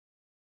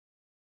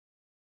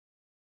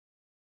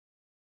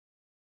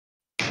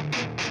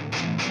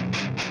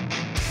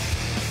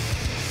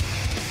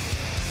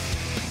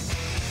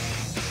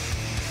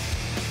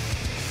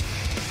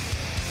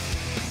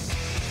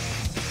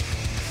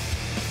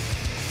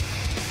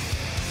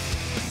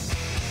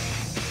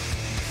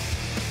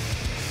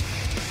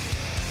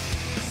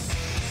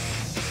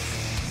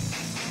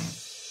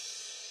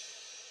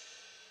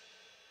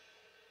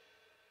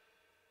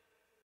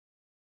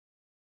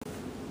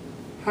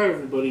Hi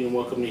everybody and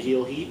welcome to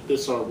Heel Heat.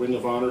 This is our Ring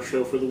of Honor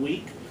show for the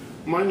week.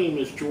 My name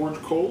is George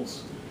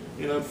Coles,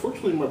 and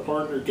unfortunately my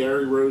partner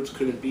Gary Rhodes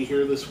couldn't be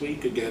here this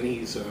week. Again,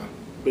 he's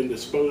been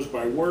disposed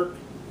by work,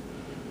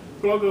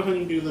 but I'll go ahead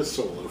and do this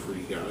solo for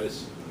you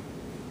guys.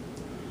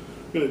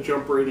 I'm going to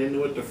jump right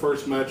into it. The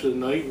first match of the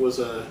night was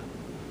a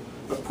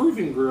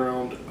Proving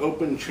Ground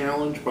Open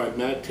Challenge by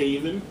Matt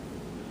Taven,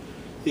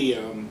 the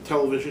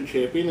television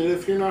champion. And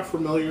if you're not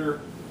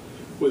familiar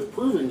with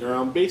Proving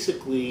Ground,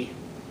 basically,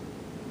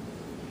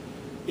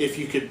 if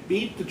you could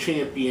beat the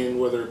champion,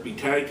 whether it be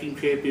tag team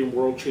champion,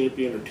 world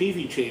champion, or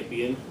TV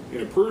champion, in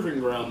a Proving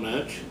Ground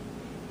match,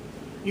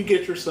 you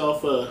get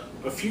yourself a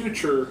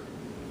future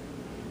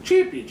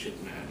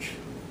championship match.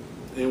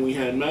 And we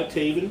had Matt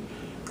Taven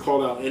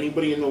called out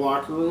anybody in the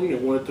locker room that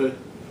wanted to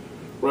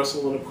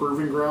wrestle in a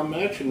Proving Ground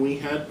match, and we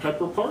had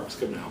Pepper Parks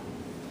come out.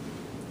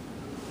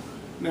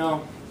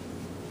 Now,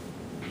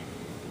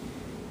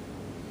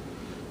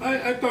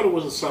 I thought it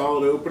was a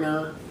solid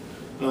opener.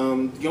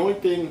 The only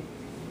thing,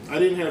 I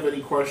didn't have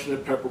any question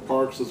that Pepper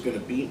Parks was going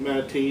to beat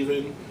Matt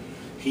Taven.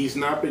 He's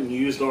not been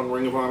used on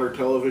Ring of Honor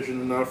television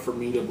enough for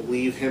me to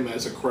believe him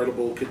as a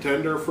credible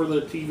contender for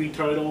the TV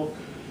title.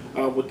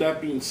 With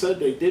that being said,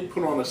 they did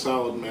put on a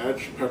solid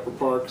match. Pepper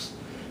Parks,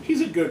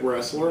 he's a good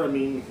wrestler. I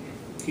mean,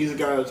 he's a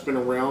guy that's been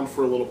around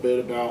for a little bit,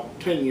 about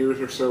 10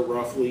 years or so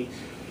roughly,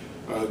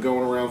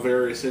 going around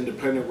various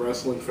independent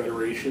wrestling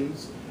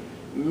federations.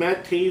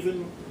 Matt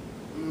Taven,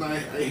 I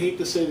hate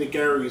to say that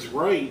Gary's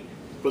right,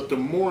 but the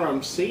more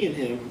I'm seeing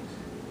him,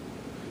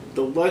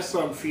 the less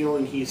I'm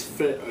feeling he's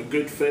a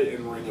good fit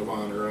in Ring of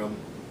Honor.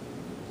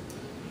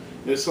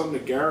 It's something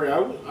that Gary,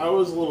 I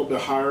was a little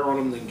bit higher on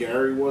him than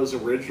Gary was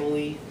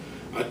originally.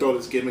 I thought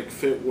his gimmick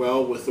fit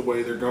well with the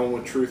way they're going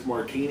with Truth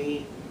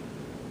Martini.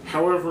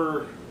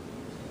 However,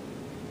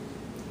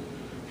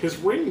 his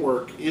ring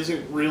work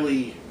isn't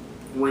really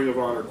Ring of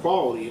Honor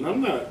quality, and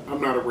I'm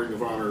not a Ring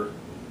of Honor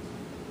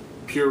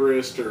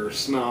purist or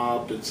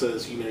snob that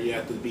says, you know, you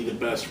have to be the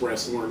best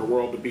wrestler in the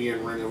world to be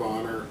in Ring of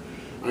Honor.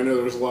 I know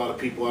there's a lot of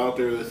people out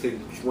there that think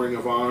Ring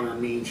of Honor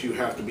means you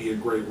have to be a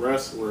great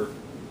wrestler.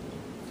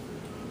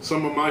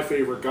 Some of my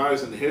favorite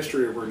guys in the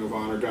history of Ring of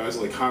Honor, guys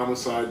like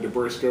Homicide, the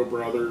Briscoe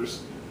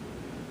brothers,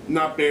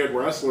 not bad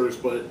wrestlers,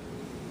 but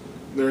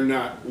they're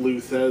not Lou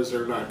Thesz,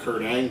 they're not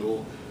Kurt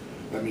Angle.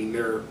 I mean,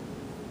 they're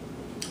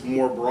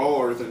more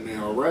brawler than they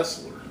are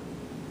wrestler.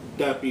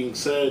 That being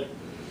said,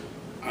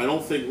 I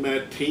don't think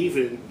Matt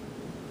Taven,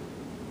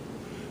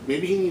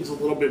 maybe he needs a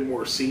little bit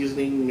more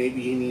seasoning,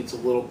 maybe he needs a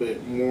little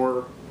bit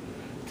more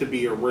to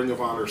be a Ring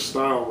of Honor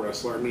style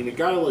wrestler. I mean, a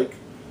guy like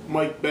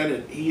Mike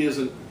Bennett, he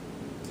isn't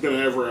going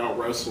to ever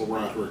out-wrestle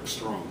Roderick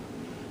Strong.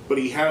 But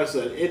he has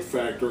that it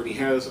factor, and he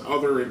has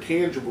other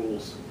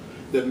intangibles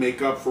that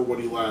make up for what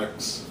he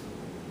lacks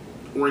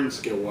ring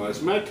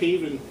skill-wise. Matt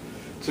Taven,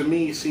 to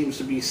me, seems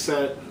to be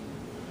set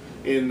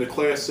in the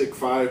classic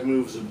 5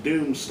 moves of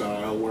doom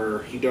style,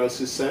 where he does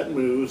his set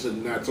moves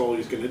and that's all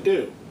he's going to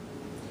do.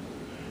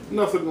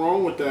 Nothing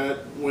wrong with that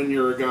when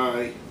you're a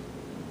guy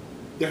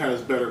that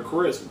has better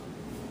charisma.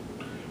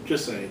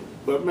 Just saying.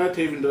 But Matt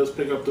Taven does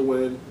pick up the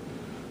win.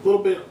 A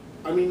little bit,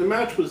 I mean, the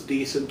match was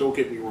decent, don't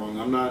get me wrong.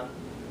 I'm not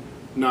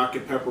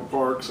knocking Pepper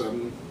Parks.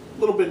 I'm a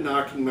little bit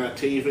knocking Matt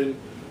Taven.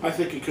 I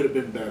think it could have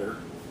been better.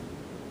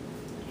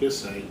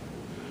 Just saying.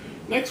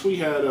 Next we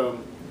had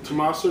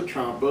Tommaso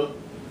Ciampa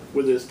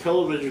with his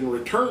television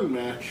return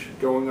match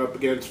going up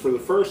against, for the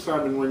first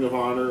time in Ring of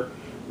Honor,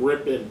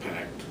 Rip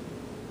Impact.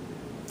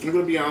 I'm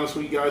going to be honest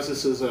with you guys,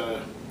 this is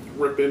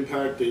Rip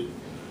Impact.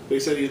 They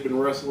said he's been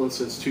wrestling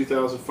since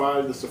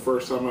 2005. This is the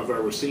first time I've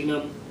ever seen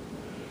him.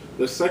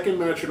 The second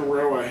match in a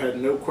row, I had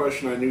no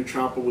question I knew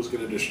Ciampa was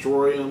going to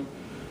destroy him.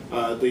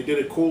 They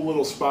did a cool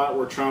little spot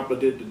where Ciampa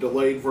did the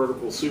delayed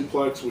vertical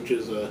suplex, which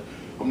is a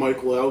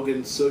Michael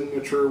Elgin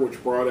signature,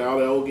 which brought out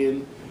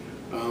Elgin.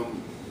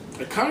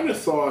 I kind of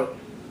thought,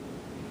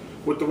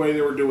 with the way they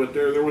were doing it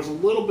there was a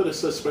little bit of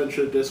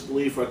suspension of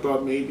disbelief. I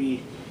thought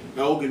maybe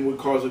Elgin would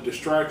cause a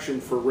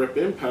distraction for Rip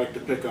Impact to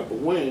pick up a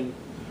win,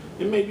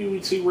 and maybe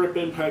we'd see Rip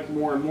Impact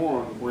more and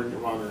more on Ring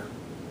of Honor.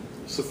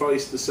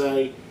 Suffice to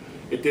say,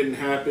 it didn't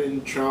happen.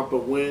 Ciampa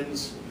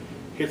wins,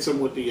 hits him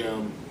with the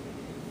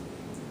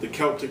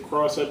Celtic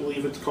Cross, I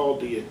believe it's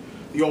called, the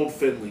old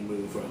Finley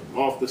move,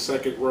 off the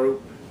second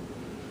rope.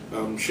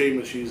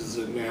 Sheamus uses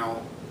it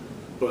now,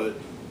 but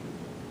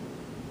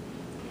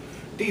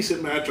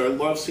decent match. I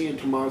love seeing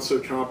Tommaso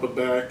Ciampa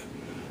back.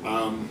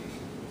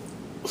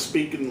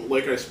 Speaking,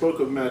 like I spoke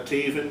of Matt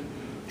Taven,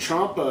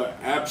 Ciampa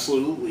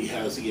absolutely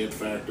has the it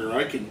factor.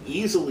 I can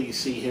easily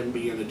see him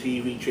being a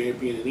TV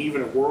champion and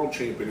even a world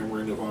champion in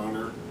Ring of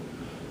Honor.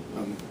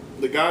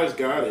 The guy's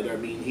got it. I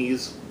mean,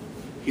 he's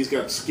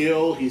got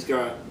skill. He's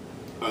got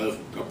a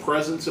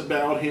presence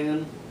about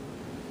him.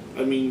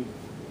 I mean,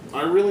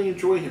 I really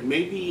enjoy him.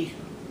 Maybe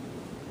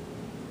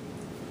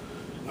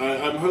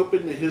I'm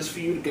hoping that his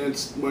feud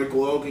against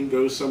Michael Elgin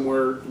goes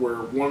somewhere where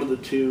one of the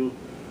two,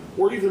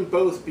 or even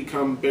both,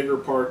 become bigger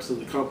parts of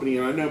the company.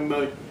 And I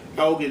know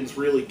Elgin's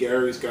really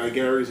Gary's guy.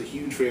 Gary's a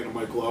huge fan of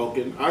Michael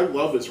Elgin. I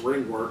love his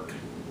ring work.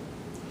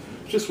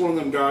 just one of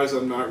them guys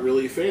I'm not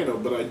really a fan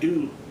of, but I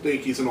do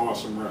think he's an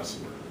awesome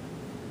wrestler.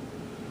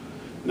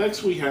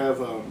 Next we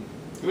have an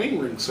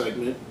in-ring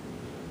segment.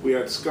 We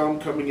had Scum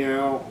coming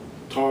out,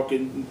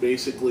 talking,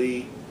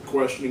 basically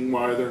questioning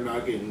why they're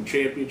not getting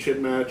championship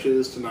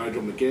matches to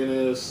Nigel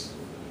McGuinness.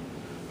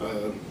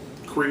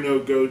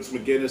 Corino goads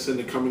McGuinness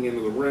into coming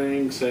into the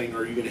ring, saying,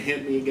 "Are you going to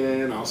hit me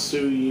again? I'll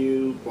sue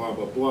you, blah,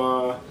 blah,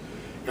 blah."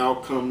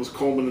 Out comes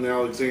Coleman and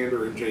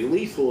Alexander and Jay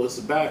Lethal as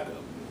the backup.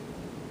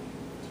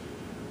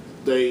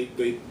 They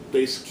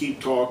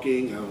keep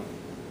talking.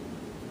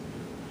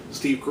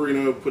 Steve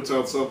Corino puts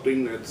out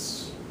something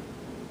that's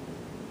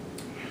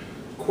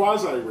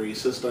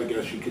quasi-racist, I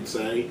guess you could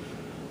say.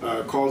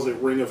 Calls it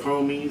Ring of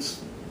Homies.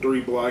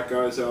 3 black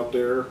guys out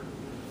there.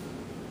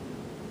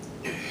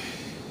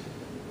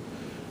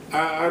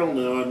 I don't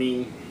know. I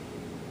mean,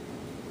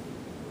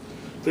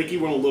 I think he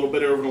went a little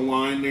bit over the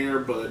line there,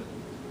 but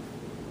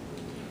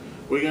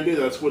what are you going to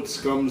do? That's what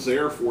Scum's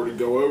there for, to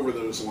go over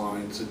those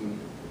lines. And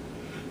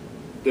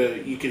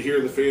you could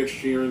hear the fans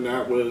cheering,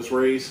 "That was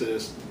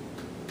racist."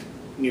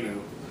 You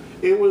know,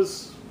 it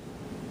was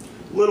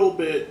a little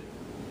bit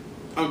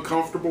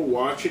uncomfortable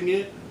watching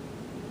it.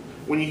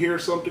 When you hear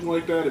something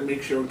like that, it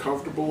makes you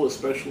uncomfortable,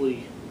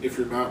 especially if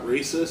you're not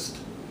racist.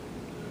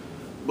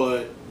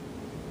 But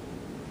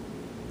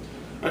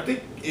I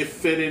think it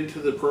fit into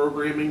the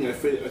programming. I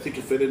think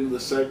it fit into the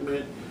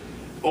segment.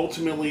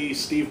 Ultimately,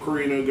 Steve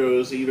Corino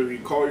goes, "Either you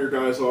call your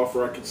guys off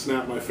or I could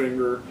snap my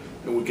finger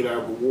and we could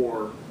have a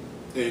war."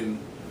 And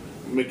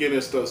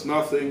McGuinness does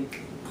nothing.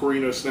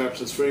 Corino snaps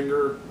his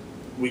finger.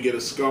 We get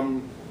a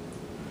Scum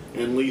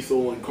and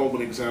Lethal and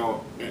Coleman,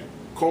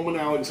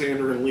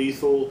 Alexander, and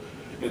Lethal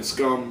and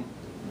Scum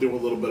do a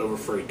little bit of a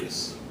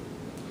fracas,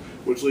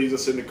 which leads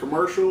us into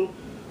commercial.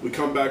 We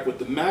come back with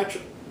the match,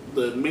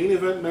 the main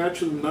event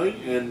match of the night,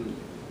 and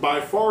by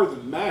far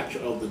the match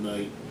of the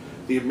night,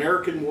 the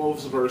American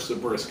Wolves versus the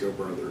Briscoe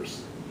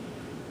brothers.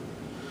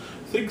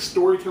 I think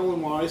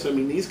storytelling-wise, I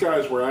mean, these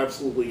guys were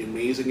absolutely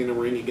amazing in the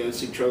ring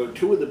against each other.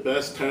 2 of the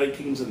best tag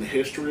teams in the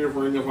history of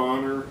Ring of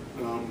Honor.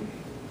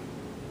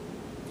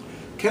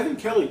 Kevin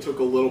Kelly took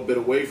a little bit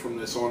away from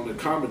this on the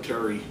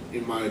commentary,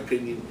 in my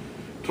opinion.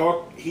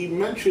 He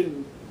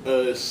mentioned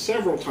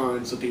several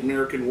times that the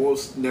American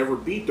Wolves never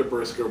beat the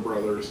Briscoe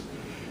brothers.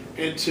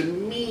 And to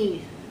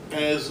me,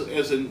 as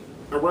a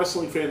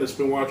wrestling fan that's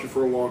been watching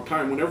for a long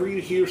time, whenever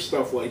you hear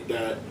stuff like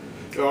that,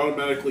 it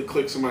automatically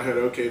clicks in my head,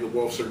 okay, the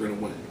Wolves are going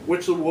to win.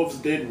 Which the Wolves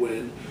did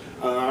win.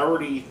 I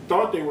already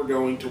thought they were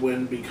going to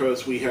win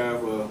because we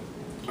have a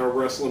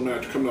wrestling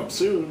match coming up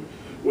soon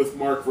with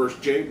Mark versus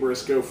Jay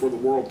Briscoe for the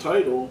world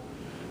title.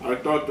 I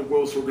thought the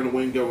Wolves were going to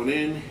win going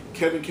in.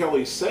 Kevin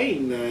Kelly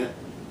saying that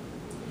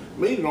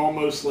made it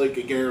almost like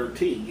a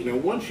guarantee. You know,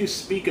 once you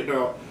speak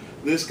about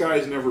this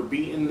guy's never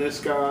beaten this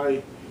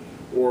guy,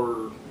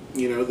 or,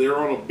 you know, they're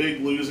on a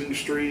big losing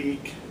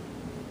streak,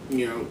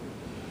 you know,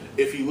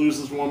 if he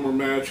loses one more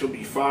match, he'll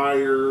be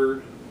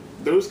fired.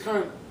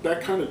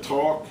 That kind of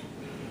talk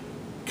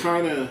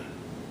kind of,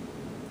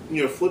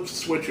 you know, flips the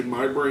switch in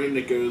my brain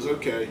that goes,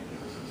 okay,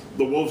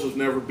 the Wolves have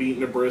never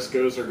beaten the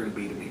Briscoes, they're going to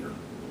beat them here.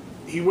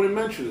 He wouldn't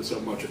mention it so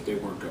much if they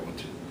weren't going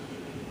to.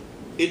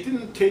 It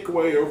didn't take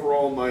away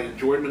overall my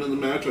enjoyment of the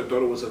match. I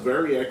thought it was a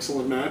very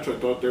excellent match. I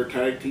thought their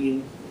tag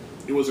team,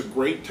 it was a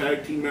great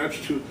tag team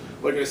match.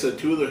 Like I said,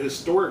 2 of the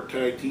historic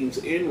tag teams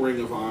in Ring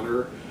of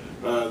Honor.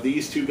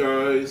 These 2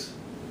 guys,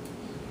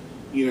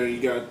 you know,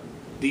 you got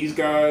these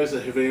guys, the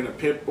Havana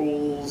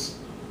Pitbulls,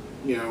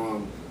 you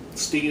know,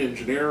 Steen and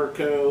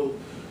Generico.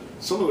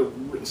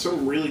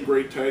 Some really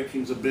great tag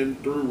teams have been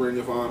through Ring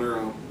of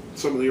Honor.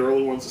 Some of the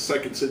early ones, the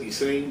Second City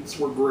Saints,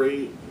 were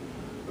great.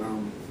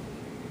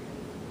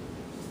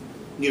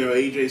 You know,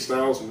 AJ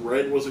Styles and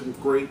Red was a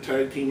great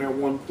tag team at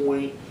one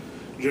point.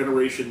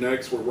 Generation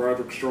Next, where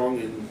Roderick Strong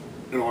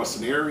and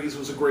Austin Aries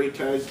was a great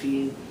tag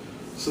team.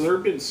 So there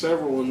have been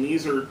several, and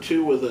these are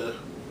two of the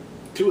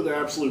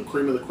absolute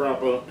cream of the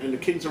crop, and the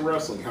Kings of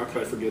Wrestling. How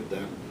could I forget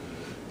them?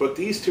 But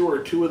these 2 are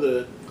 2 of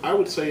the, I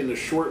would say, in the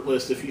short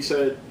list, if you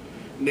said,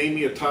 name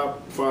me a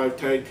top 5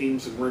 tag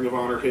teams in Ring of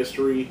Honor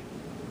history,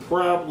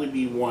 probably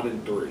be 1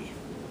 and 3.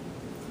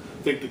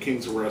 I think the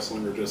Kings of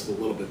Wrestling are just a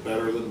little bit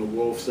better than the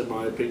Wolves, in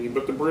my opinion,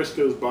 but the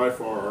Briscoes by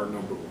far are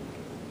number 1.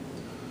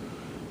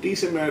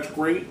 Decent match,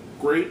 great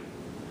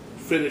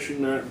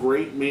finishing match,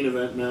 great main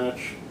event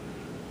match.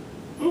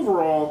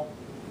 Overall,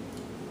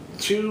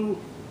 2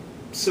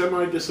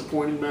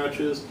 semi-disappointing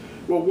matches.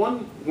 Well,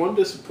 one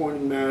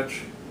disappointing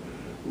match,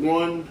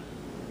 one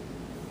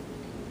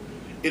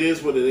it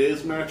is what it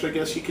is match, I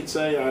guess you could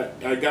say.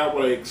 I got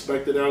what I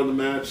expected out of the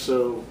match,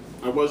 so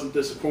I wasn't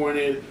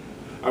disappointed.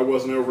 I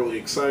wasn't overly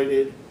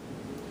excited.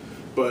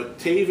 But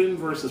Taven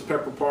versus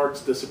Pepper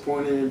Parks,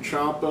 disappointed in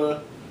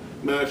Ciampa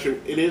match.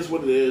 It is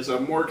what it is.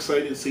 I'm more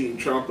excited seeing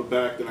Ciampa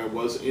back than I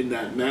was in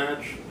that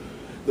match.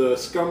 The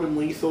Scum and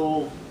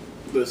Lethal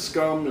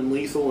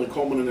and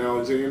Coleman and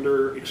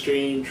Alexander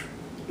exchange,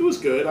 it was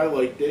good. I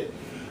liked it.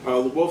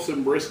 The Wolves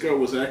and Briscoe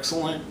was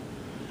excellent.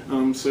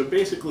 So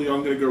basically,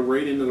 I'm going to go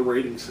right into the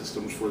rating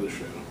systems for the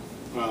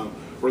show.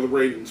 or the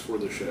ratings for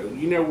the show.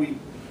 You know, we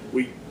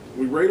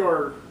rate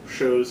our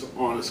shows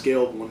on a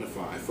scale of 1 to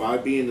 5.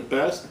 5 being the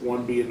best,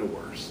 1 being the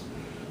worst.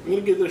 I'm going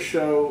to give this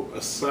show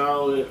a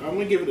solid, I'm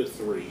going to give it a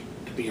 3,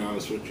 to be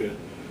honest with you.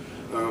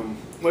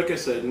 Like I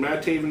said,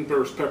 Matt Taven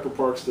versus Pepper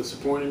Parks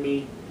disappointed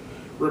me.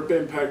 Rip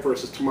Impact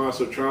versus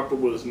Tommaso Ciampa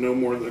was no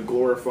more than a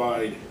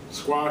glorified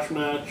squash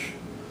match.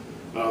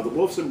 The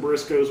Wolves and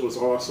Briscoes was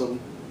awesome.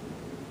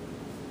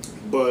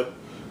 But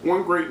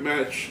one great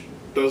match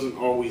doesn't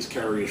always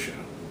carry a show.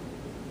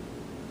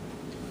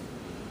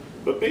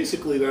 But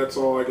basically, that's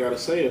all I got to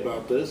say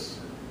about this.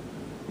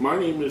 My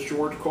name is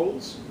George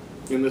Coles,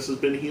 and this has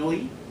been Heel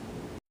Heat.